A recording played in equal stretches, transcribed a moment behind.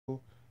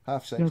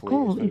Half six Your latest,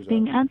 call is how's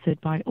being that? answered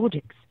by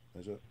Audix.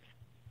 Is it?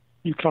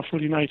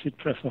 Newcastle United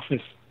press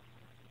office.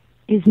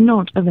 Is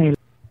not available.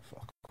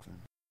 Fuck off then.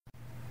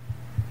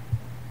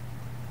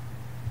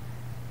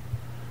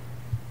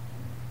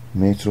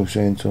 Metro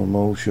Centre,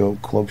 mall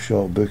shop, club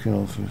shop, booking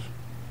office,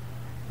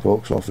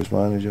 box office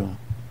manager.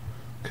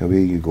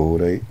 Away you go,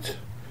 right.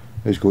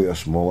 Let's go to a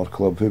smaller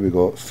club. Who we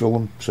got?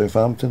 Fulham,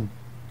 Southampton,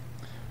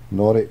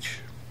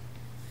 Norwich.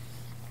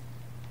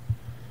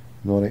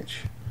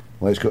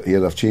 Let's go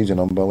here. I've changed the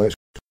number. Let's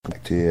go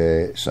back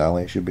to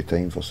Sally. It should be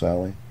time for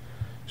Sally.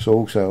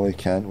 So Sally,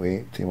 can't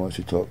wait. He wants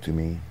to talk to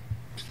me.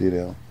 Stay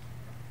there.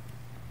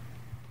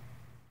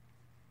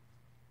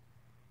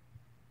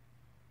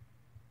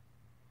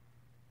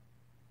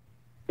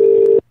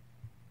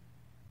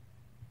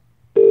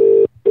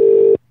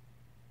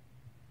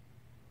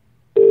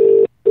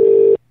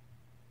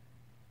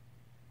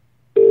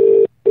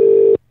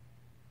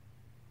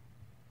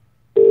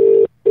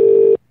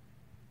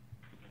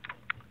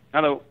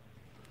 Hello.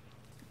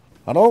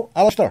 Hello,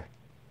 Alistair.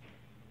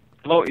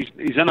 Hello, he's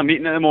in a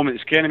meeting at the moment.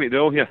 It's Kenny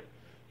McDowell here.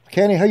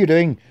 Kenny, how you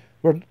doing?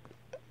 Can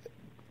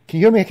you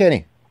hear me,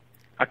 Kenny?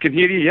 I can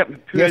hear you, yep.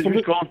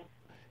 Who's calling?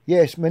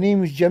 Yes, my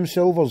name's Jim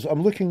Silvers.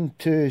 I'm looking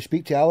to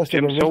speak to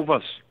Alistair. Jim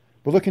Silvers.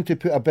 We're looking to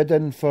put a bid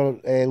in for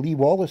Lee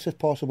Wallace, if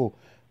possible.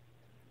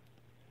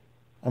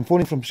 I'm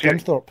phoning from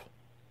Scunthorpe.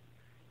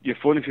 You're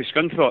phoning from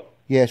Scunthorpe?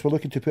 Yes, we're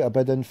looking to put a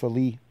bid in for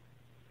Lee.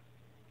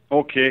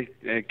 Okay.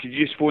 Could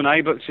you just phone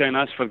Ibrox and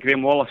ask for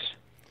Graham Wallace?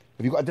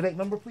 Have you got a direct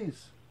number,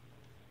 please?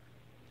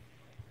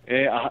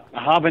 I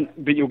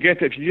haven't, but you'll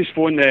get it. If you just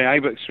phone the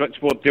Ibrox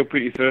switchboard, they'll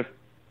put you through.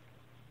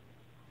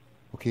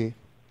 Okay,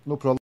 no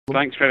problem.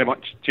 Thanks very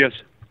much.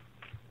 Cheers.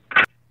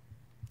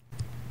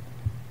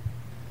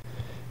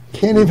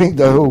 Kenny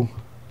McDowell.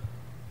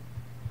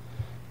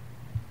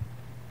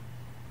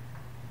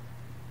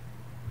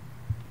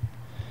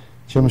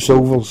 Jim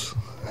Silvers.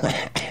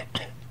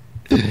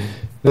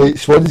 Right,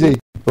 Swansea.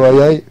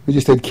 Right, we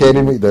just had Kenny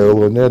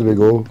McDowell, and there we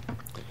go.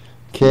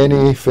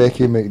 Kenny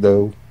Fecky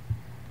McDowell.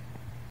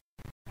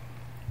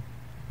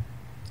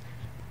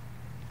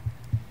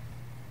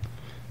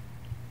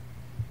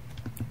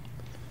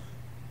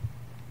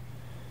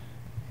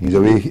 He's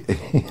away,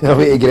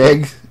 away to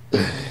Greg's.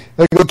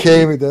 I got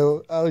Kenny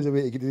McDowell. I was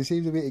away to, did he say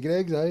he was away to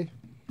Greg's, aye?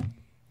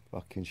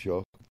 Fucking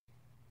shock.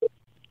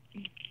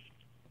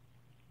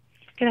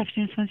 Good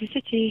afternoon, Swansea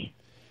City.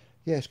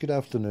 Yes, good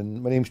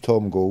afternoon. My name's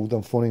Tom Gold.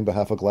 I'm phoning on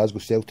behalf of Glasgow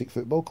Celtic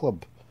Football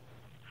Club.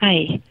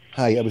 Hi.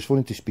 Hi, I was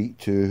phoning to speak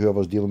to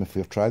whoever's dealing with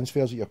your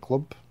transfers at your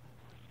club.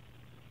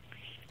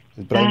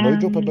 Is Brian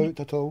Laudrup about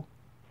at all?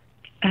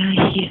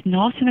 He's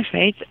not, I'm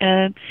afraid.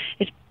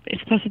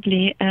 It's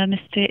possibly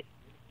Mr.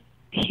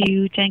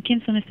 Hugh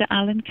Jenkins or Mr.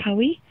 Alan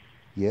Cowie.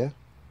 Yeah.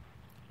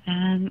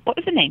 What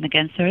was the name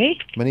again, sorry?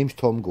 My name's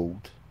Tom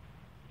Gold.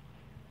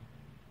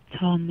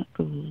 Tom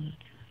Gould.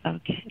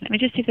 Okay, let me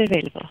just see if they're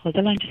available. Hold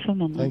the line just for a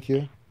moment. Thank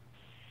you.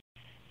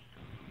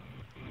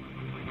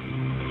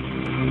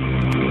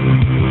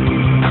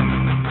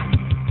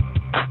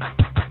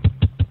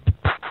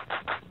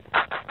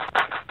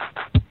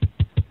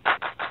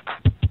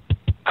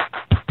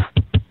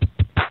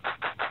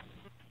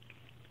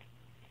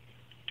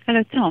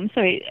 Hello, Tom.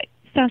 Sorry,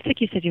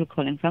 Celtic you said you were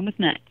calling from,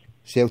 wasn't it?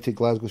 Celtic,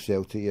 Glasgow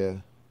Celtic, yeah.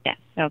 Yeah,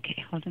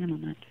 okay. Hold on a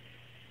moment.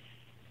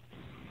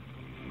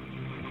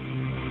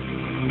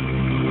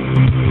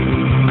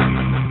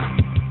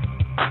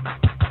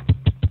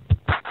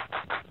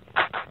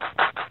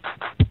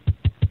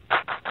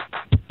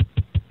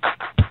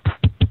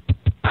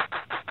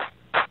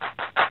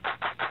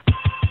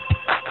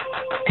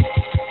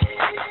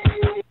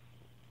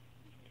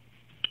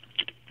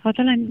 Hold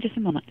the line just a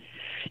moment.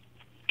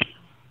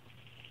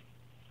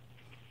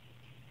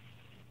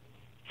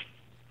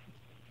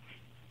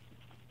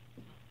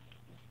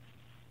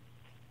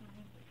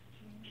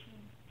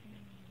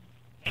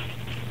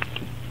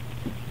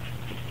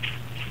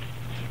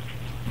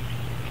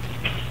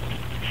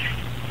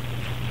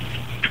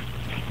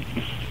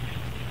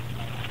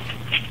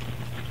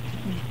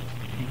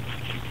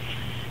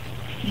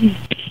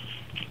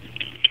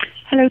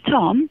 Hello,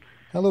 Tom.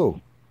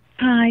 Hello.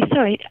 Hi,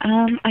 sorry,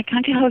 I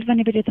can't get hold of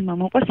anybody at the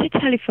moment. What's your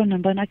telephone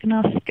number? And I can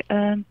ask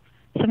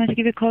someone to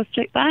give you a call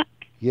straight back?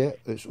 Yeah,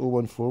 it's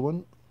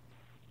 0141.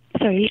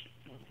 Sorry?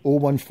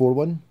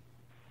 0141.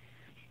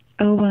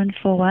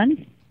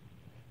 0141.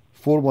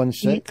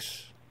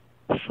 416.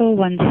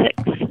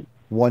 416.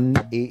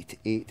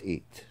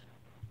 1888.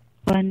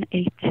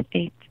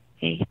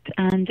 1888.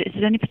 And is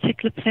there any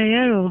particular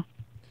player or?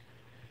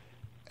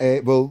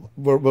 Well,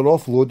 we're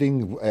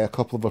offloading a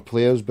couple of our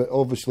players, but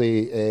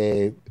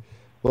obviously,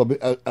 well,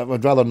 I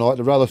would rather not.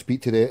 I'd rather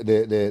speak to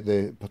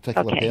the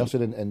particular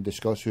person and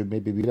discuss who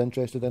maybe we're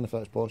interested in, if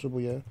that's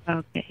possible. Yeah.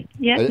 Okay.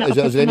 Yeah.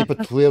 Is there any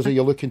players that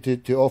you're looking to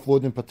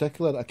offload in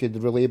particular? I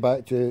could relay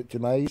back to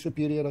my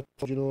superior,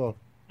 you know. Or?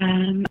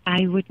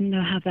 I wouldn't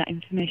know have that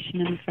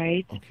information, I'm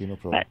afraid. Okay, no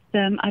problem. But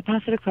I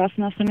pass it across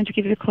and ask someone to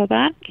give you a call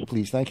back.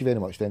 Please, thank you very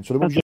much. Then, so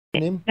what was your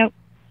name? No,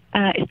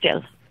 it's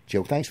Jill.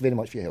 Jill, thanks very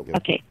much for your help. Jill.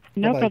 Okay,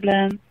 no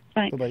problem.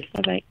 Thanks. Bye-bye.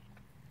 Bye-bye.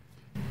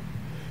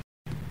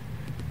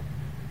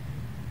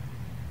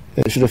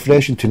 it's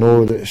refreshing to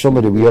know that some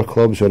of the weird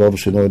clubs are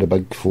obviously now the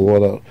big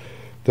four.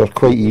 They're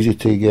quite easy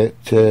to get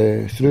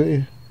through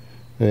to.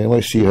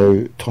 Let's see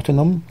how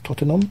Tottenham.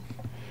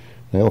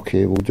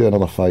 Okay, we'll do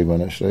another 5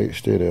 minutes. Right,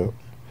 stay there.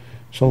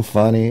 Some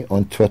fanny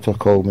on Twitter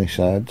called me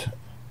sad.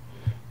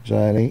 Is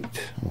that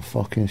right? I'll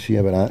fucking see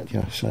about that,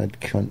 you sad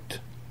cunt.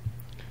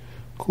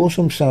 Of course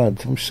I'm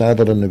sad. I'm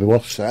sadder than the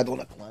worst sad on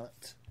the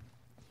planet.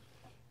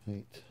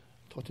 Right,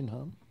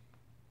 Tottenham.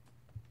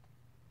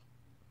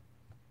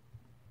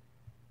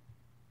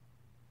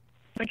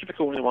 Thank you for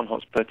calling the One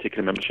Hotspur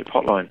Ticket Membership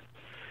Hotline.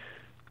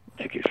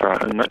 Tickets for our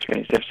home match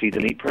against FC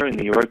Dnipro in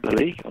the Europa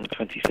League on the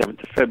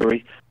 27th of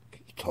February.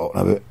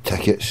 Talking about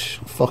tickets.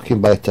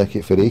 Fucking buy a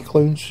ticket for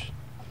A-Clowns.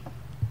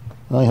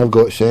 I have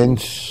got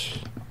sense.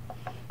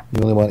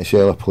 You only want to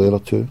sell a player or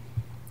two.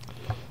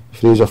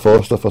 Fraser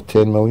Forster for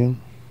 10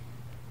 million.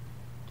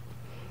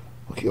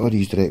 Look at all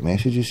these direct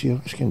messages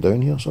here. It's going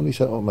down here. Somebody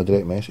set up my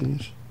direct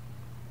messages.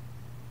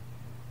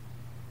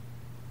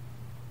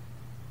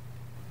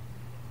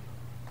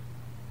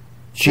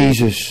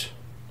 Jesus.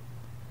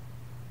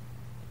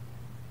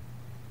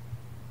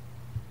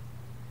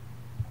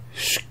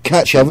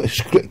 Catch him.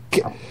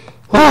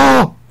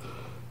 Oh!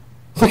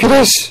 Look at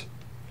this!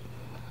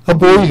 A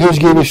boy who's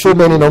gave me so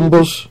many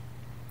numbers.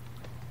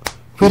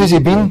 Where has he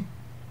been?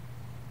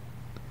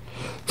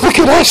 Look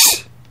at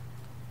this!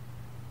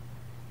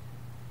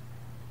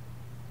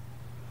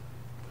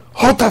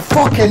 What the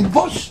fucking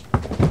bus!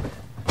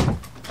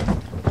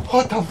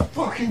 What the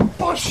fucking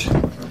bus!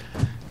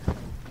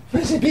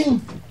 Where's he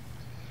been?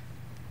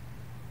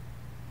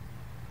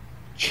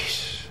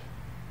 Jesus.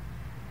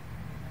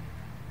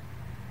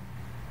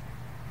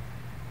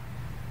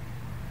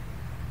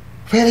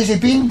 Where has he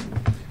been?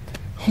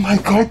 Oh my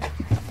God.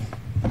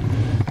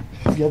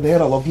 If you're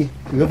there, I love you.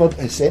 Whoever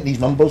has sent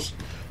these numbers,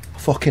 I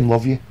fucking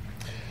love you.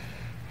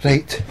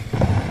 Right.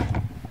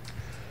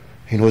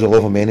 He knows I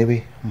love him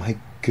anyway. My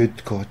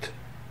good God.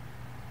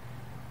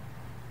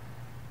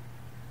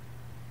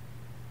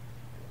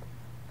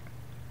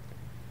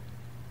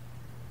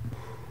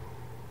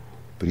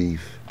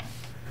 Breathe.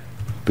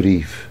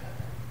 Breathe.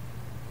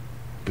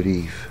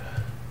 Breathe.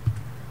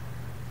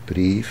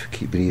 Breathe.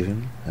 Keep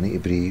breathing. I need to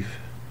breathe.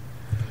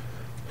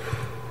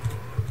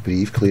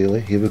 Breathe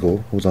clearly. Here we go.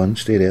 Hold on.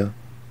 Stay there.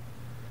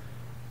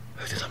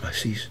 How did I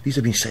miss these? These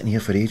have been sitting here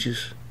for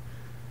ages.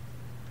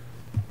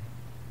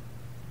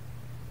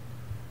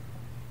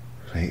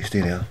 Right,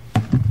 stay there.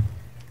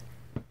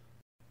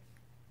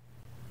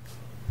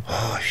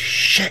 Oh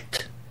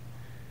shit!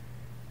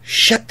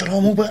 Shit, they're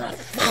all mobile.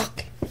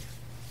 Fuck!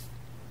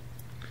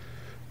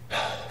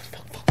 Oh,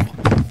 fuck.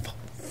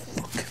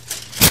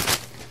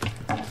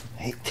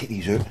 Right, take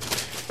these out.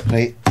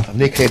 Right, I've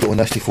no credit on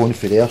this to phone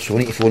for there, so I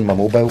need to phone my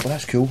mobile, but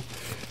that's cool.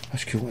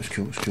 That's cool.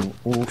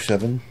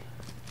 007.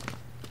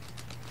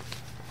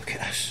 Look at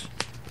this.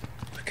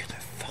 Look at the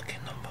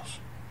fucking numbers.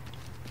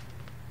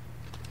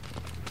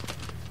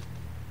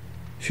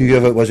 So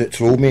whoever it was that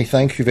trolled me,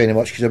 thank you very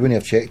much, because I wouldn't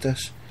have checked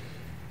this.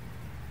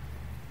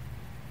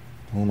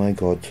 Oh my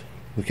God.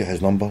 Look at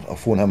his number. I'll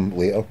phone him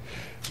later.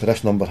 But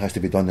this number has to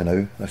be done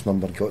now. This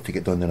number got to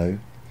get done now.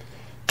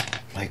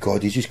 My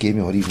God, he just gave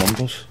me all these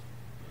numbers.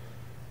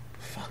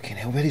 Fucking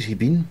hell, where has he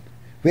been?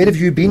 Where have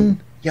you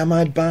been, you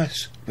mad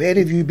bass? Where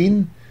have you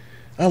been?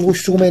 I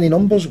lost so many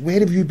numbers. Where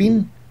have you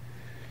been?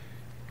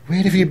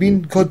 Where have you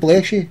been? God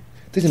bless you.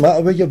 Doesn't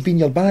matter where you've been,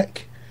 you're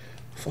back.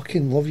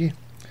 Fucking love you.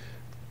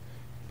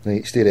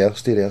 Right, stay there.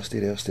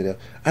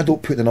 I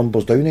don't put the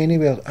numbers down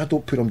anywhere. I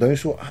don't put them down,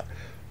 so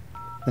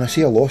when I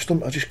say I lost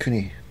them, I just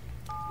couldn't.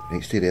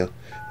 Right, stay there.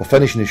 We're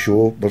finishing the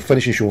show. We're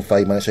finishing the show in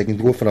 5 minutes. I can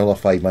go for another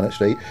 5 minutes,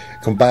 right?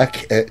 Come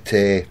back at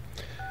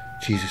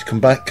Jesus, come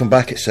back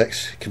at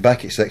 6. Come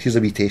back at 6. Here's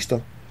a wee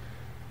taster.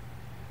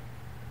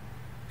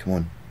 Come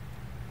on.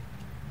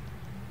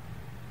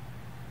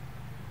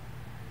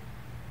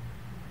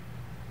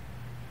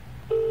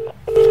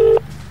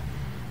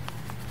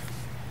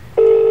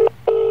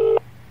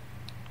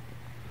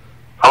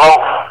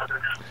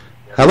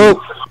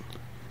 Hello?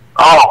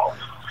 Oh.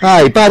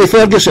 Hi, Barry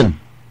Ferguson.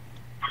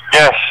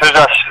 Yes, who's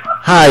this?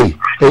 Hi,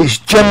 it's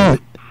Jim.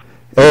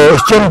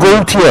 It's Jim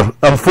Gold here.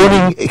 I'm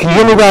phoning. Can you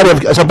hear me, Barry?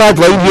 It's a bad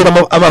line here.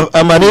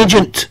 I'm an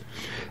agent.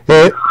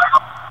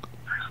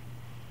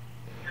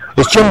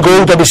 It's Jim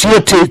Gold. I was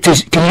here to.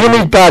 Can you hear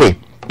me, Barry?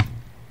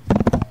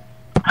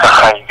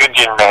 Good,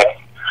 Jim, mate.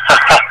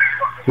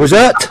 Was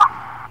that?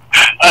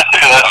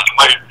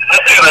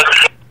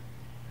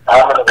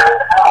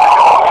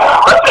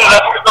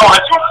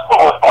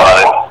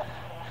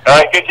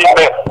 Good, Jim,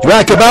 mate. Do you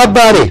want a kebab,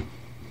 Barry?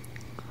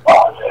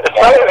 It's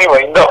slightly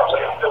wind up.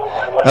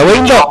 A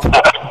wind up? Who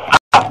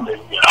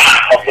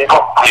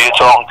are you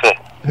talking to?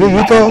 Who are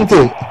you talking to?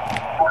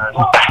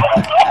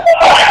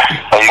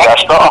 Are you got a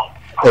stutter?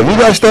 Have you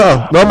got a stutter?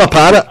 No, I'm a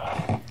parrot.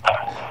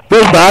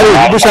 Where's Barry?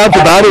 What's happened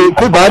to Barry?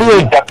 Put Barry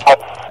on.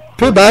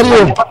 Put Barry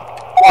on.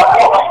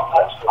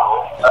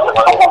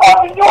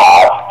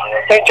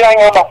 Hey, Jang,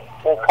 on the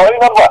phone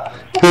number.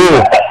 Who?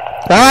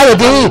 Ah, the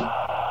day.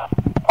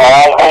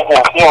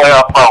 See you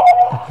later, pal.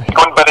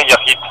 Go and bury your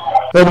head.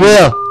 And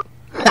where?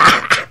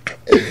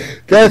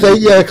 That's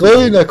right, you're a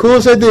clown, of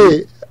course I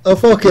do. A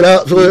fucking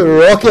absolute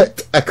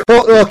rocket. A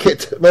cock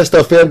rocket,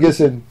 Mr.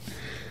 Ferguson.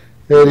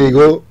 There you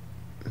go.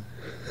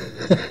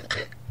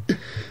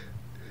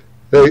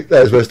 Right,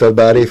 that's Mr.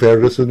 Barry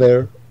Ferguson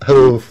there.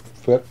 Hello,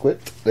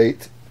 quit.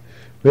 Right.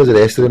 Where's the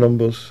rest of the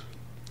numbers?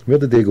 Where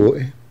did they go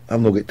to?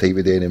 I've not got time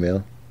today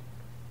anymore.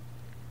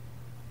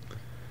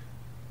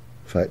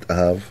 In fact, I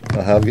have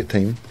got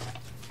time.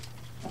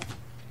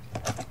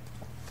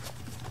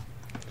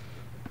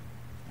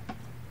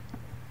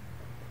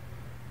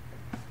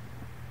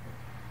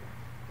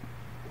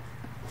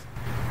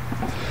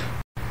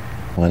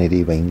 One of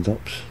the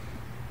wind-ups.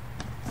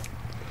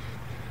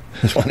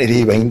 It's one of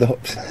the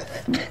wind-ups.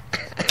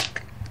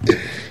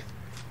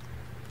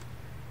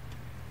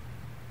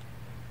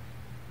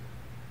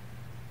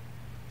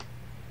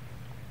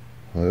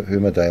 Who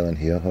am I dialing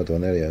here? Hold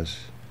on, there he is.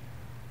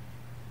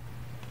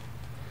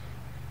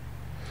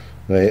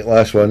 Right,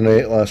 last one.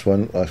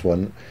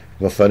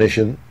 We're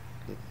finishing.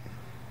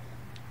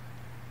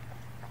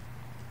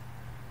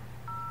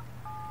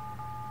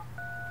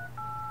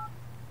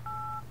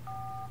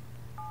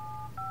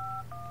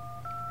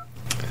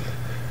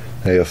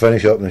 Right, we'll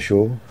finish up the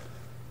show.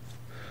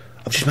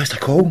 I've just missed a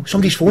call.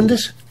 Somebody's phoned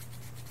us.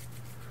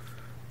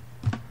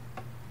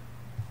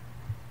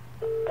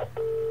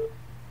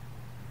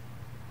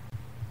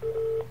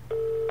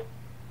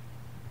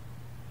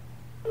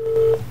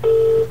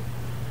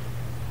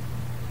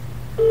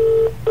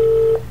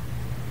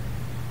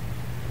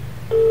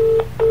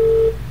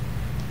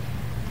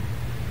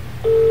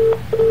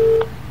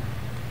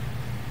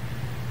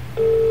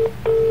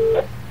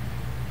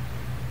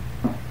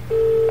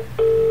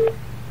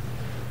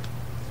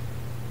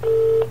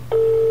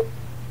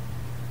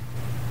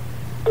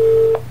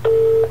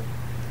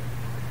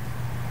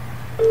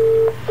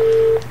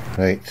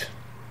 Right.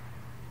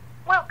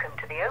 Welcome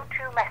to the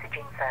O2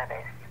 messaging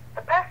service.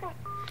 The person...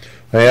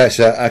 Right, that's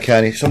it. I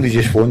can't. Somebody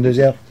just phoned us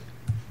there.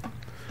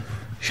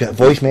 Shit,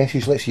 voice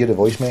message. Let's hear the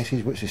voice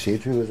message. What's it say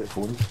to you as it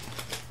phoned?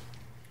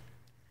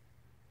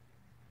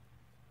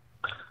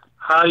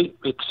 Hi,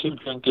 it's Hugh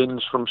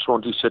Jenkins from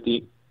Swansea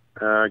City.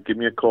 Give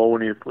me a call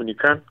when you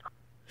can.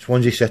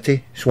 Swansea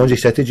City. Swansea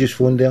City just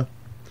phoned there.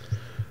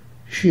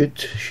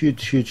 Shoot.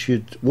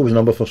 What was the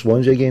number for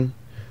Swansea again?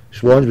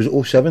 Swans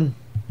was 07.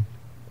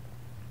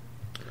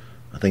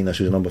 I think this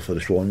was the number for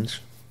the Swans.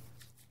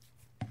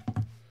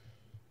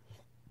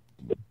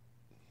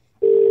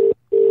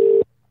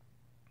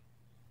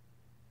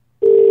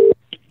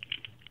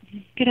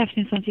 Good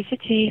afternoon, Swansea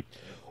City.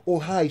 Oh,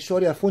 hi.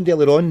 Sorry, I phoned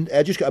earlier on.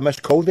 I just got a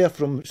missed call there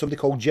from somebody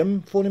called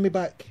Jim phoning me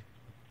back.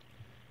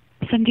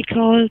 Somebody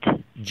called?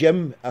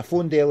 Jim, I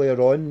phoned earlier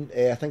on.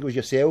 I think it was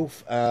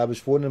yourself. I was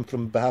phoning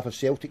from behalf of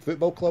Celtic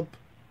Football Club.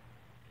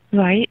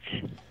 Right.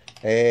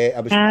 Would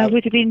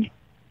have been...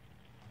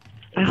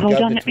 hold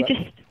on, let me just...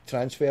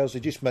 Transfers. I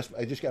just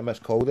got a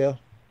missed call there.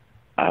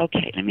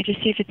 Okay, let me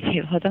just see if it's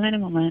you. Hold on in a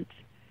moment.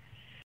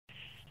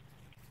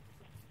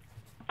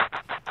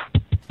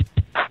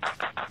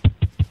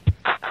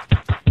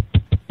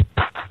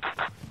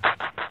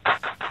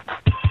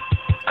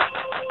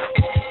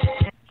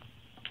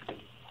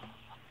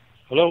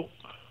 Hello.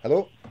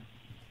 Hello.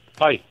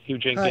 Hi, Hugh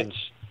Jenkins.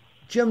 Hi.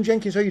 Jim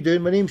Jenkins, how you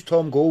doing? My name's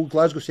Tom Gold,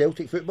 Glasgow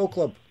Celtic Football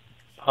Club.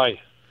 Hi.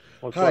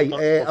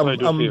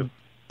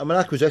 I'm an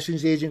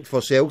acquisitions agent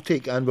for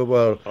Celtic, and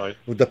Right.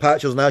 with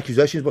departures and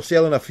acquisitions, we're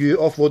selling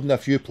offloading a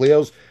few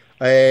players,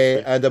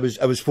 and I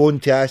was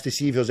phoned to ask to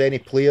see if there's any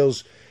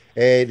players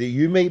that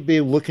you might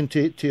be looking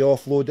to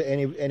offload at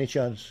any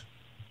chance.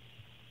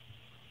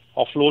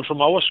 Offload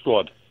from our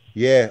squad?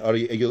 Yeah, or are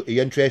you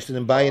interested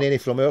in buying any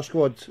from our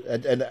squad?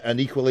 And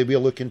equally, we're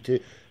looking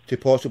to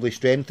possibly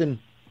strengthen.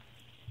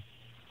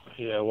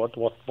 Yeah, what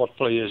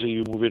players are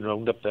you moving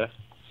around up there?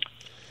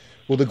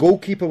 Well, the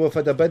goalkeeper, we've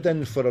had a bid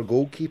in for a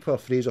goalkeeper,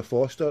 Fraser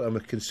Foster, and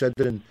we're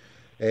considering,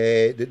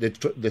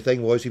 the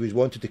thing was he was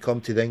wanted to come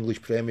to the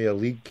English Premier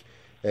League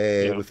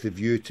with the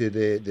view to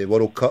the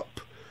World Cup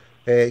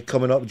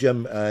coming up,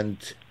 Jim,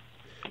 and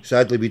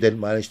sadly we didn't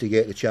manage to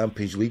get the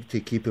Champions League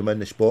to keep him in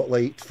the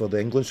spotlight for the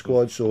England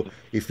squad, so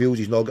he feels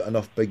he's not got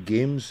enough big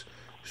games,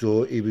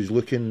 so he was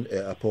looking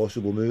at a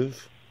possible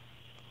move.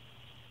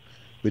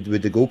 Would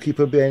the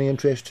goalkeeper be any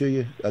interest to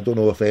you? I don't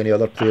know if any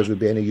other players would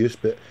be any use,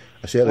 but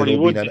I certainly He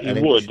would.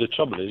 The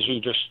trouble is,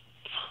 you just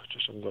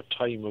haven't got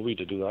time, are we,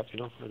 to do that? You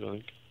know, I don't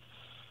think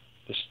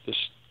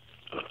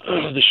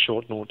this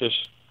short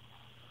notice.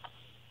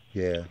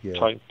 Yeah.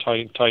 Time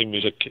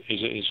is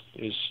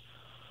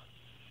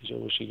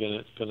obviously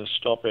going to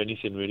stop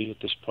anything really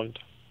at this point.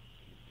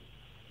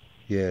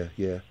 Yeah.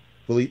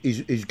 Well,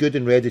 he's good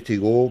and ready to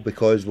go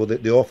because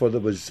the offer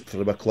that was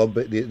from a club,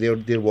 but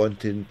they're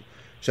wanting.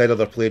 It's either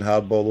they're playing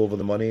hardball over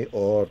the money,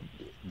 or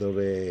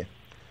they're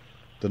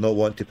not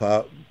wanting to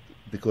part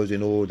because they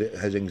know that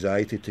his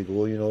anxiety to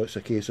go. You know, it's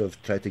a case of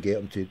trying to get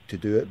him to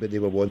do it, but they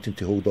were wanting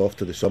to hold off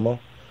to the summer.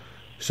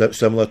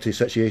 Similar to the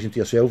situation to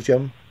yourself,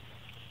 Jim.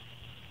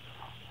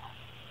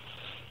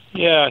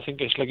 Yeah, I think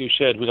it's like you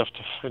said. We'd have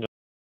to,